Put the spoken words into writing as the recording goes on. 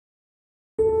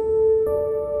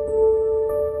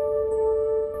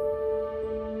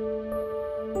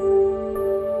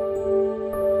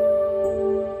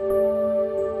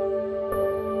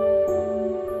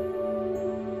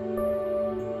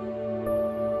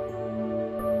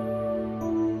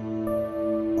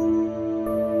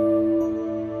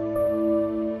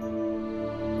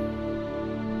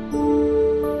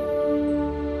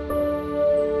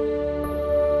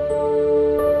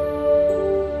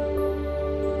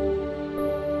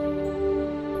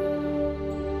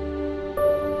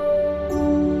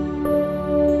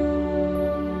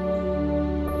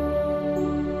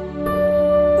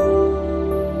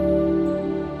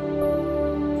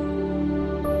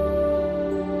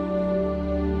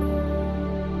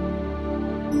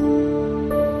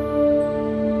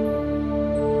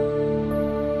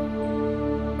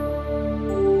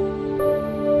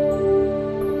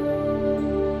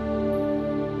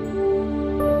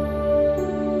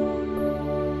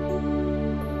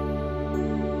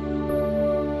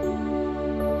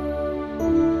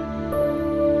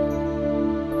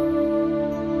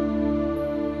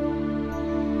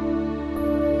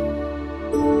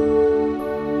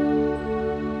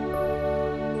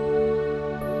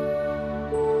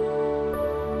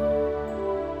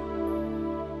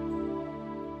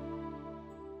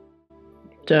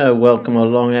So welcome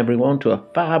along everyone to a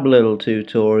fab little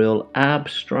tutorial,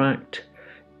 abstract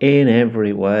in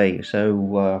every way. So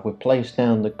we place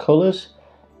down the colours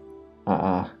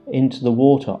into the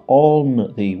water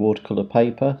on the watercolour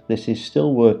paper. This is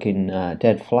still working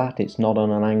dead flat, it's not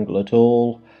on an angle at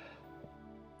all.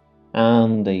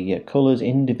 And the colours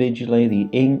individually, the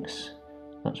inks,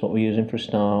 that's what we're using for a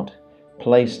start,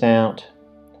 placed out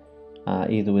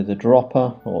either with a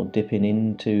dropper or dipping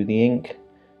into the ink.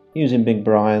 Using Big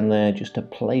Brian there just to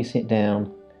place it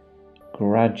down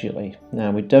gradually.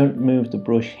 Now we don't move the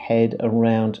brush head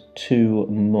around too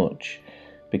much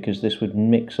because this would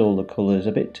mix all the colours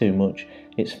a bit too much.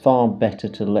 It's far better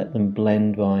to let them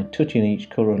blend by touching each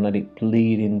colour and let it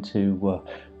bleed into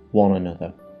one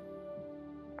another.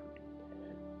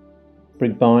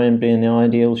 Big Brian being the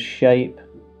ideal shape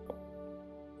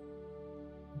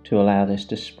to allow this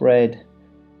to spread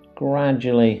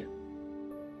gradually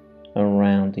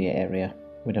around the area.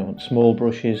 We don't want small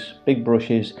brushes. Big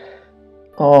brushes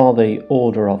are the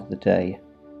order of the day.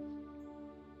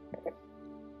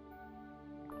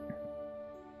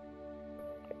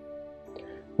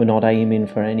 We're not aiming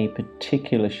for any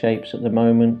particular shapes at the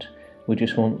moment. We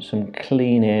just want some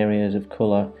clean areas of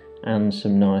colour and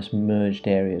some nice merged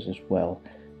areas as well.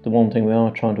 The one thing we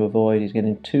are trying to avoid is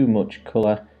getting too much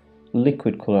colour,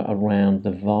 liquid colour, around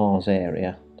the vase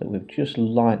area that we've just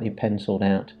lightly penciled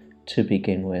out to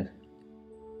begin with.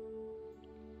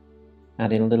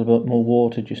 Adding a little bit more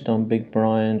water just on Big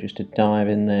Brian just to dive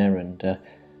in there and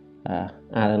add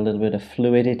a little bit of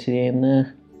fluidity in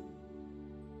there.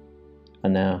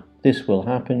 And now this will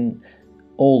happen,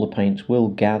 all the paints will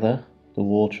gather, the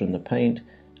water and the paint,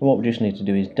 and what we just need to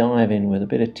do is dive in with a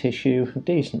bit of tissue, a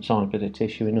decent sized bit of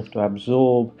tissue, enough to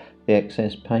absorb the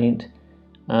excess paint,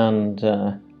 and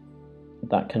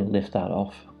that can lift that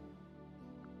off.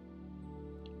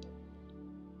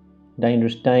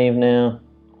 Dangerous Dave now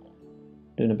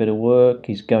doing a bit of work.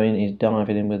 He's diving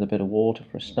in with a bit of water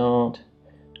for a start,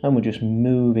 and we're just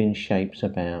moving shapes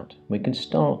about. We can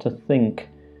start to think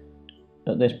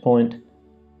at this point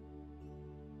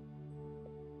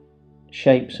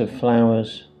shapes of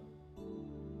flowers,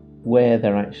 where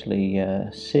they're actually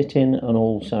sitting, and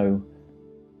also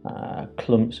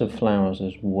clumps of flowers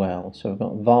as well. So we've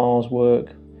got vase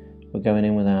work. We're going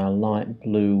in with our light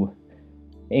blue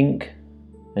ink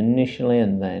initially,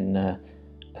 and then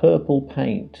purple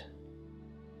paint.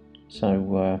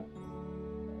 So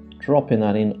dropping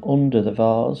that in under the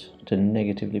vase to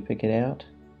negatively pick it out,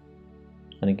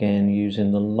 and again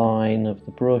using the line of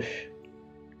the brush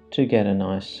to get a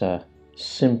nice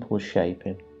simple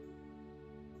shaping.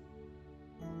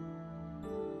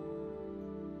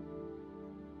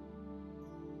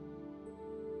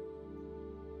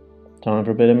 Time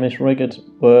for a bit of Miss Riggard's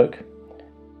work.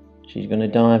 She's going to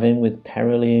dive in with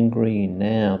Cerulean Green.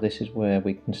 Now this is where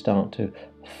we can start to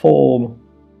form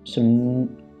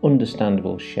some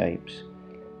understandable shapes.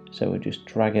 So we're just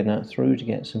dragging that through to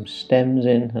get some stems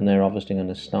in, and they're obviously going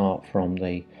to start from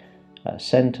the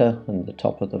centre and the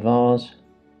top of the vase.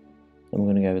 And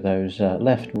we're going to go with those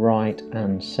left, right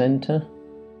and centre.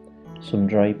 Some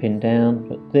draping down,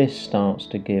 but this starts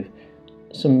to give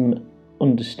some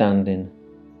understanding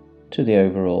to the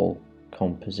overall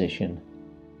composition.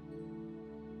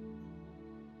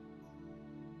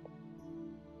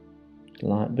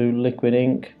 Light blue liquid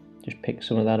ink, just pick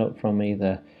some of that up from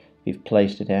either if you've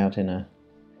placed it out in a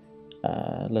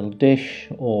little dish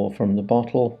or from the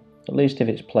bottle. At least if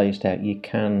it's placed out, you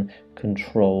can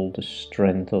control the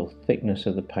strength or thickness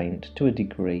of the paint to a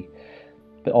degree.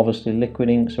 But obviously liquid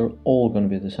inks are all going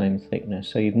to be the same thickness,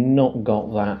 so you've not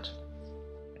got that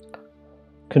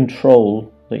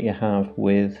control that you have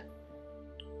with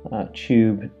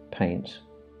tube paints.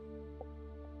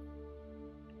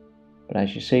 But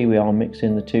as you see, we are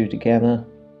mixing the two together,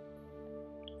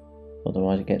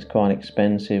 otherwise it gets quite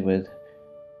expensive with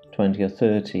 20 or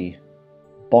 30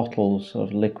 bottles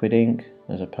of liquid ink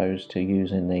as opposed to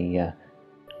using the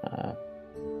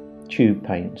tube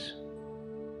paints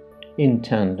in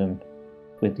tandem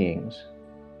with the inks.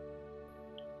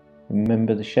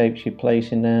 Remember the shapes you're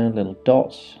placing now, little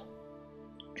dots,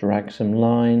 drag some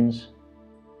lines,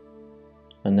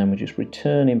 and then we're just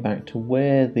returning back to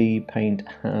where the paint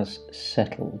has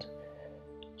settled.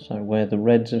 So where the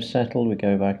reds have settled, we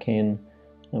go back in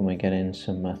and we get in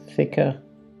some thicker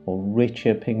or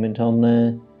richer pigment on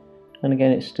there, and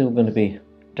again it's still going to be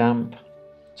damp,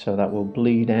 so that will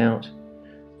bleed out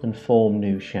and form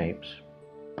new shapes.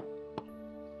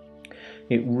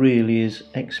 It really is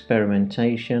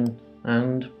experimentation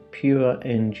and pure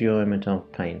enjoyment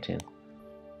of painting.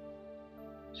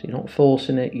 So you're not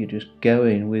forcing it, you're just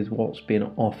going with what's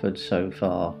been offered so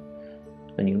far.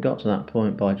 And you've got to that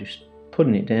point by just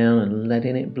putting it down and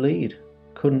letting it bleed.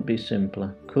 Couldn't be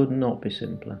simpler, could not be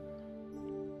simpler.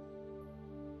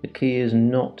 The key is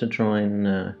not to try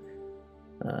and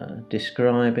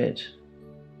describe it,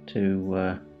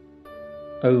 to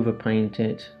overpaint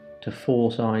it, to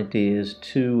force ideas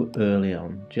too early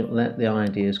on. Just let the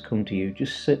ideas come to you.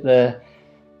 Just sit there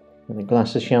with a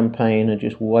glass of champagne and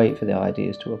just wait for the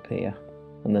ideas to appear,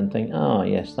 and then think, ah,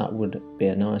 yes, that would be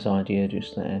a nice idea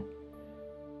just there.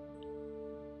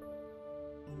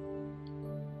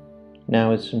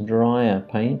 Now with some drier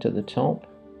paint at the top,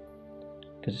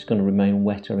 because it's going to remain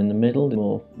wetter in the middle, the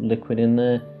more liquid in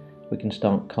there, we can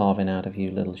start carving out a few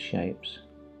little shapes.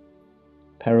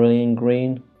 Cerulean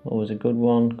green, always a good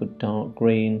one, good dark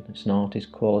green. It's an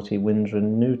artist quality, Winsor &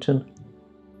 Newton.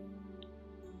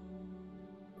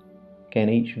 Again,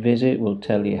 each visit will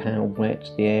tell you how wet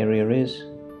the area is.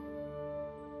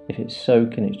 If it's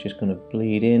soaking, it's just going to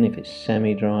bleed in. If it's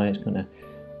semi-dry, it's going to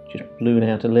just balloon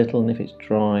out a little, and if it's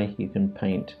dry, you can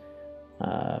paint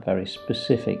very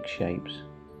specific shapes.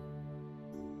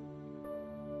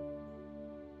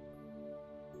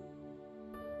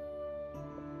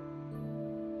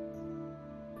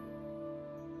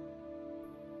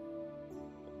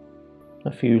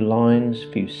 A few lines,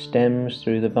 a few stems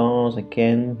through the vase.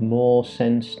 Again, more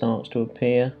sense starts to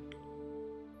appear.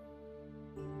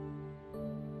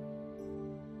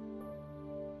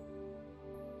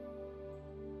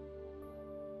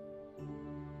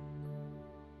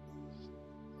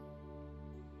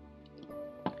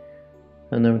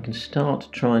 And then we can start to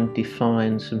try and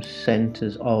define some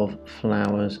centres of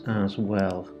flowers as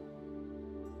well.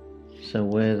 So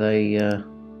where they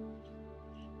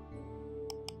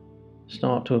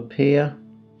start to appear,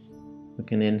 we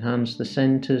can enhance the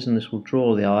centres, and this will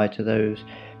draw the eye to those,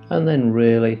 and then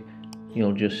really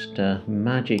you'll just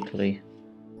magically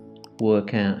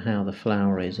work out how the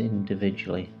flower is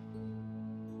individually.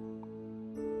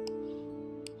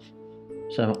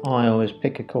 So I always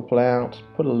pick a couple out,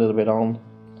 put a little bit on,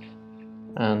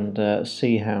 and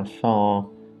see how far,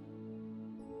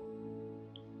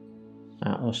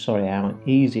 how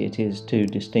easy it is to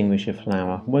distinguish a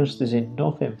flower. Once there's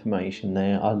enough information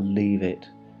there, I'll leave it.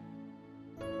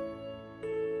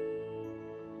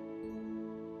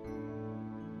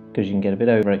 Because you can get a bit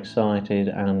overexcited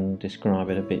and describe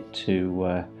it a bit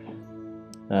too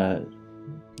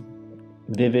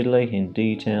vividly, in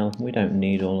detail. We don't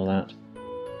need all of that.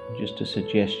 Just a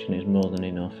suggestion is more than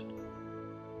enough.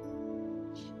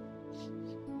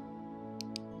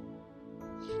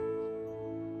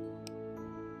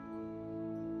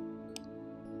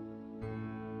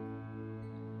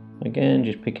 Again,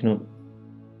 just picking up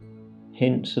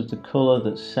hints of the colour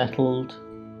that's settled,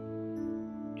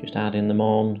 just adding them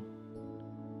on.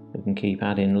 We can keep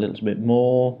adding a little bit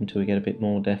more until we get a bit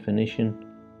more definition.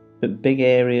 But big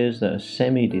areas that are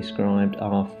semi-described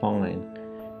are fine.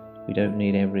 We don't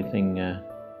need everything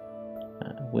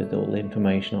with all the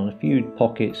information on. A few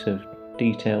pockets of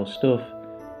detailed stuff,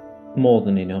 more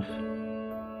than enough.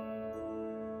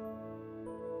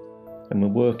 And we're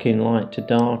working light to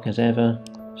dark as ever,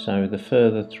 so the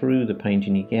further through the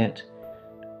painting you get,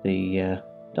 the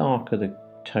darker the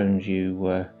tones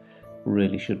you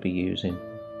really should be using.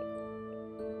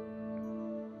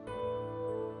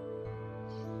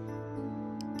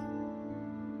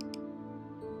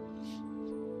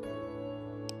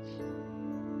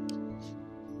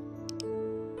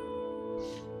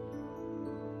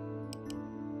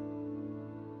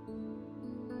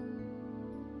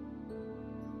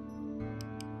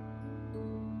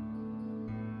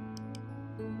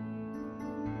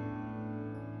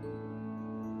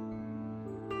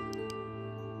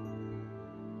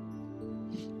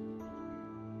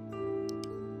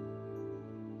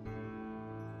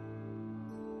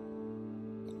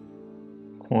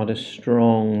 Quite a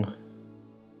strong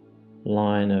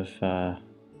line of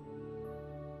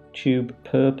tube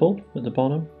purple at the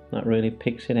bottom. That really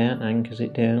picks it out, anchors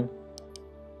it down.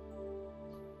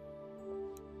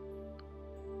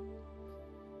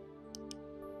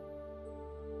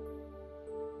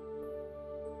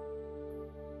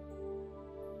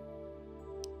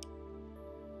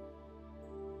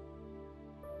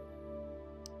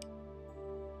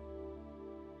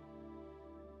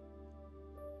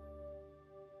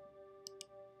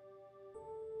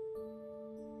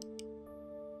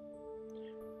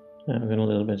 Now we've got a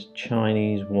little bit of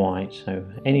Chinese white, so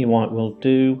any white will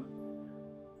do.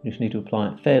 You just need to apply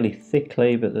it fairly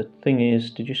thickly, but the thing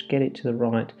is to just get it to the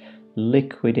right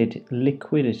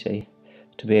liquidity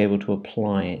to be able to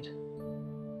apply it.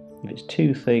 If it's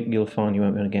too thick, you'll find you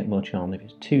won't be able to get much on. If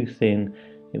it's too thin,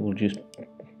 it will just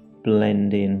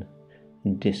blend in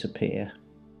and disappear.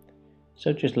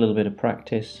 So just a little bit of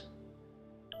practice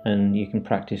and you can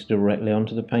practice directly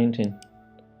onto the painting,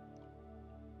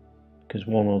 because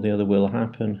one or the other will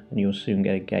happen and you'll soon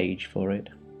get a gauge for it.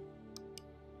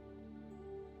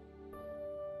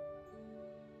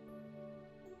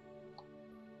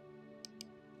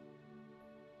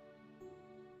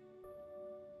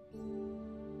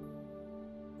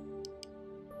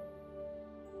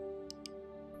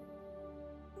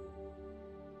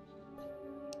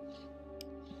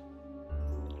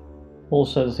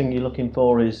 Also, the thing you're looking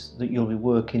for is that you'll be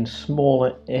working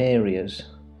smaller areas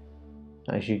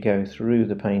as you go through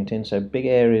the painting. So big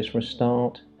areas for a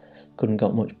start, couldn't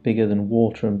got much bigger than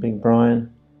Water and Big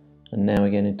Brian, and now we're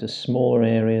getting into smaller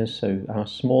areas. So our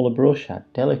smaller brush, our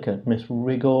delicate Miss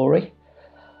Rigori,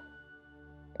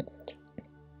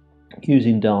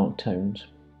 using dark tones.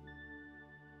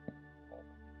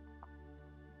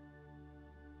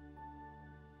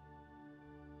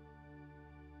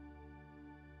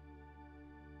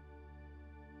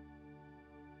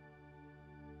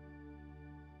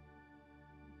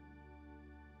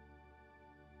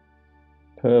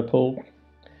 Purple,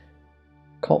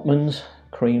 Cotman's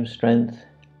Cream Strength,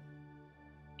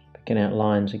 picking out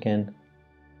lines again,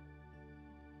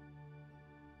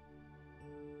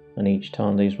 and each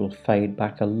time these will fade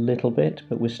back a little bit,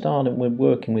 but we're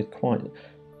working with quite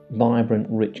vibrant,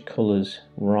 rich colours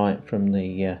right from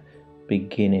the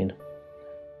beginning.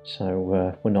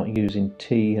 So we're not using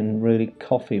tea and really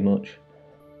coffee much.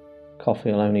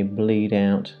 Coffee will only bleed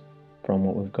out from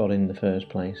what we've got in the first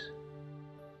place.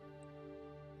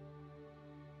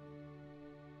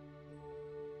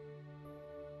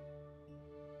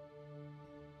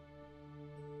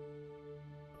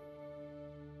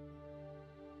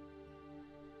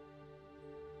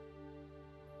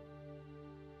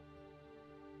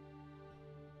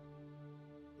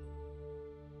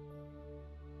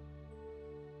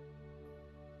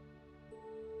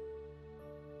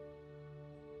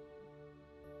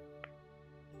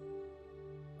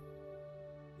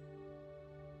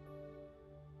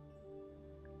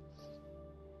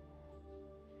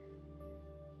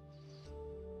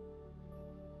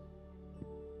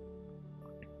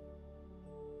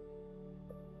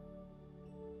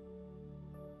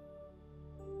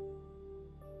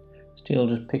 Still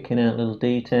just picking out little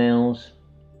details,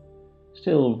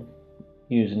 still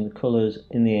using the colours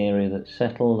in the area that's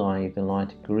settled, i.e. the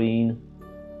lighter green.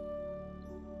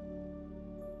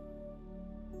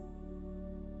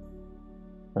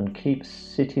 And keep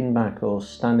sitting back or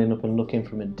standing up and looking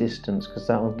from a distance, because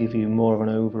that will give you more of an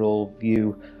overall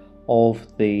view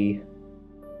of the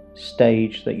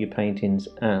stage that your painting's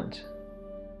at.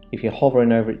 If you're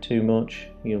hovering over it too much,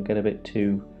 you'll get a bit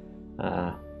too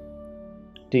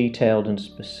detailed and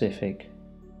specific.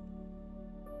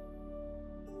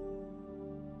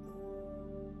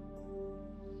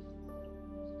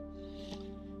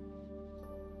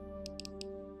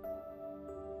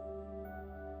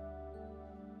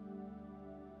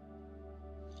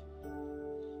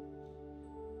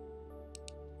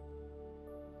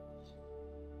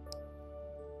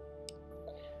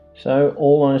 So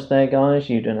almost there, guys.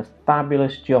 You've done a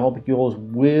fabulous job. Yours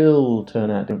will turn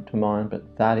out to mine, but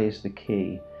that is the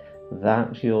key.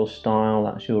 That's your style,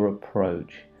 that's your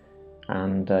approach,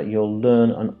 and you'll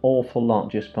learn an awful lot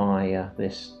just by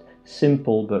this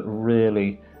simple but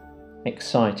really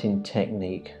exciting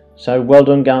technique. So well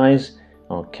done, guys.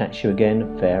 I'll catch you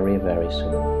again very, very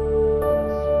soon.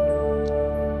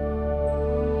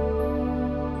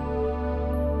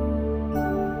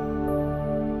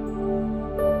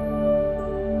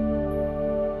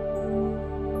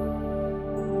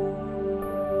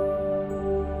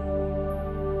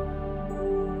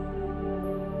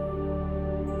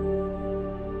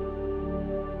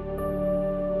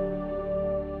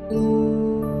 Thank you.